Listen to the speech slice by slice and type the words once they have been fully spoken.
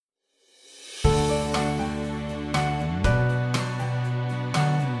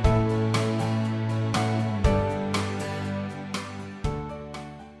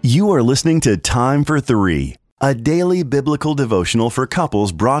You are listening to Time for Three, a daily biblical devotional for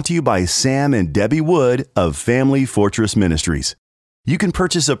couples brought to you by Sam and Debbie Wood of Family Fortress Ministries. You can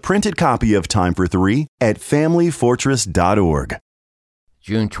purchase a printed copy of Time for Three at familyfortress.org.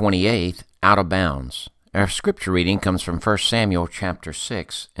 June 28th, Out of Bounds. Our scripture reading comes from 1 Samuel chapter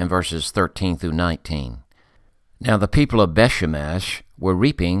 6 and verses 13 through 19. Now the people of Bethshemesh were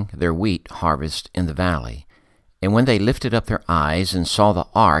reaping their wheat harvest in the valley. And when they lifted up their eyes and saw the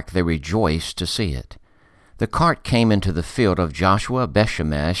ark, they rejoiced to see it. The cart came into the field of Joshua of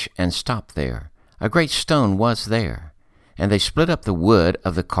Bethshemesh and stopped there. A great stone was there. And they split up the wood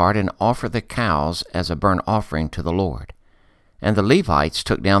of the cart and offered the cows as a burnt offering to the Lord. And the Levites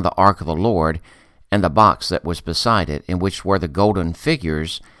took down the ark of the Lord and the box that was beside it, in which were the golden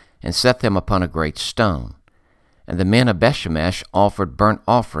figures, and set them upon a great stone. And the men of Bethshemesh offered burnt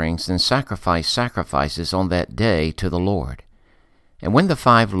offerings and sacrificed sacrifices on that day to the Lord. And when the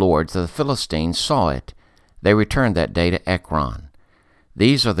 5 lords of the Philistines saw it, they returned that day to Ekron.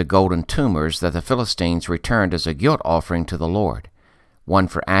 These are the golden tumors that the Philistines returned as a guilt offering to the Lord, one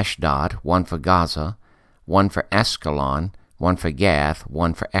for Ashdod, one for Gaza, one for Askelon, one for Gath,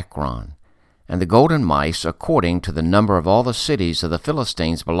 one for Ekron. And the golden mice according to the number of all the cities of the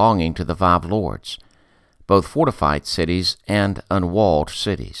Philistines belonging to the 5 lords, both fortified cities and unwalled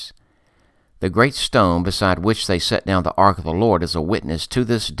cities. The great stone beside which they set down the ark of the Lord is a witness to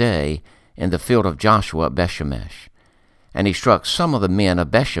this day in the field of Joshua at Bethshemesh. And he struck some of the men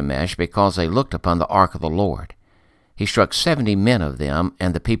of Bethshemesh because they looked upon the ark of the Lord. He struck 70 men of them,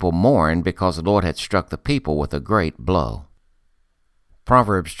 and the people mourned because the Lord had struck the people with a great blow.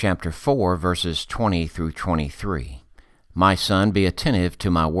 Proverbs chapter 4, verses 20 through 23. My son, be attentive to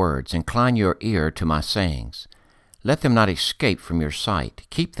my words, incline your ear to my sayings. Let them not escape from your sight,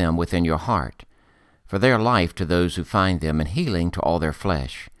 keep them within your heart. For they are life to those who find them, and healing to all their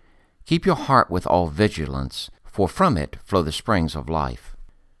flesh. Keep your heart with all vigilance, for from it flow the springs of life.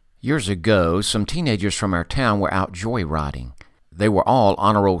 Years ago, some teenagers from our town were out joyriding. They were all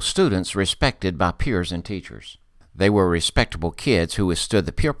honor roll students respected by peers and teachers. They were respectable kids who withstood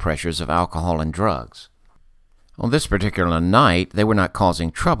the peer pressures of alcohol and drugs. On this particular night, they were not causing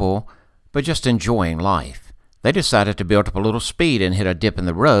trouble, but just enjoying life. They decided to build up a little speed and hit a dip in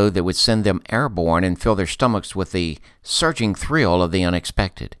the road that would send them airborne and fill their stomachs with the surging thrill of the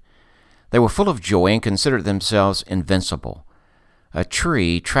unexpected. They were full of joy and considered themselves invincible. A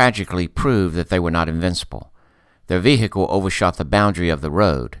tree tragically proved that they were not invincible. Their vehicle overshot the boundary of the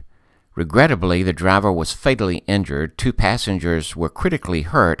road. Regrettably, the driver was fatally injured, 2 passengers were critically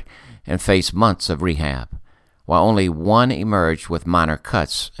hurt and faced months of rehab, while only 1 emerged with minor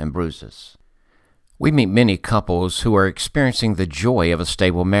cuts and bruises. We meet many couples who are experiencing the joy of a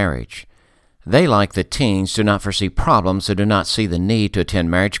stable marriage. They, like the teens, do not foresee problems and do not see the need to attend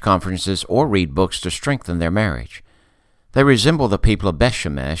marriage conferences or read books to strengthen their marriage. They resemble the people of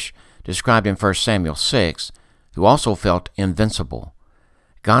Bethshemesh, described in 1 Samuel 6, who also felt invincible.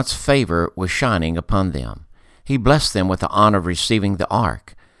 God's favor was shining upon them. He blessed them with the honor of receiving the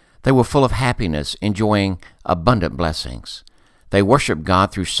ark. They were full of happiness, enjoying abundant blessings. They worshiped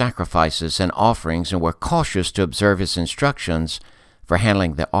God through sacrifices and offerings and were cautious to observe His instructions for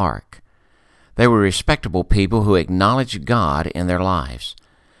handling the ark. They were respectable people who acknowledged God in their lives.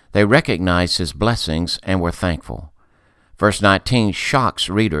 They recognized His blessings and were thankful. Verse 19 shocks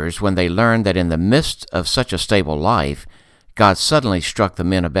readers when they learn that in the midst of such a stable life, God suddenly struck the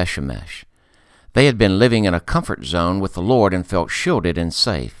men of Bethshemesh. They had been living in a comfort zone with the Lord and felt shielded and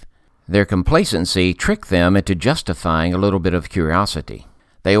safe. Their complacency tricked them into justifying a little bit of curiosity.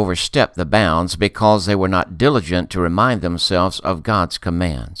 They overstepped the bounds because they were not diligent to remind themselves of God's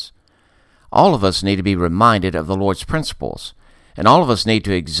commands. All of us need to be reminded of the Lord's principles, and all of us need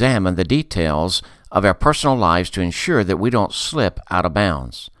to examine the details of our personal lives to ensure that we don't slip out of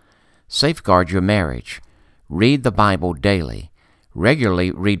bounds. Safeguard your marriage. Read the Bible daily.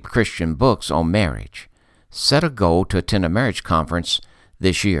 Regularly read Christian books on marriage. Set a goal to attend a marriage conference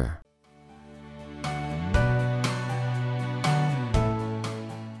this year.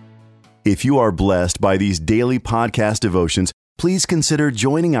 If you are blessed by these daily podcast devotions, please consider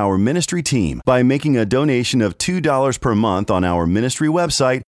joining our ministry team by making a donation of $2 per month on our ministry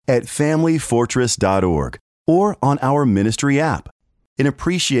website at familyfortress.org or on our ministry app. In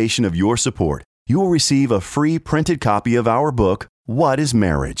appreciation of your support, you will receive a free printed copy of our book, What is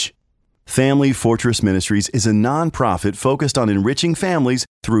Marriage? Family Fortress Ministries is a nonprofit focused on enriching families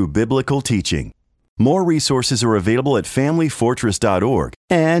through biblical teaching. More resources are available at familyfortress.org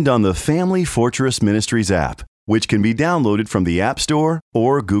and on the Family Fortress Ministries app, which can be downloaded from the App Store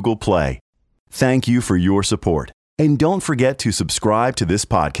or Google Play. Thank you for your support. And don't forget to subscribe to this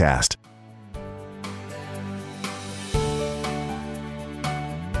podcast.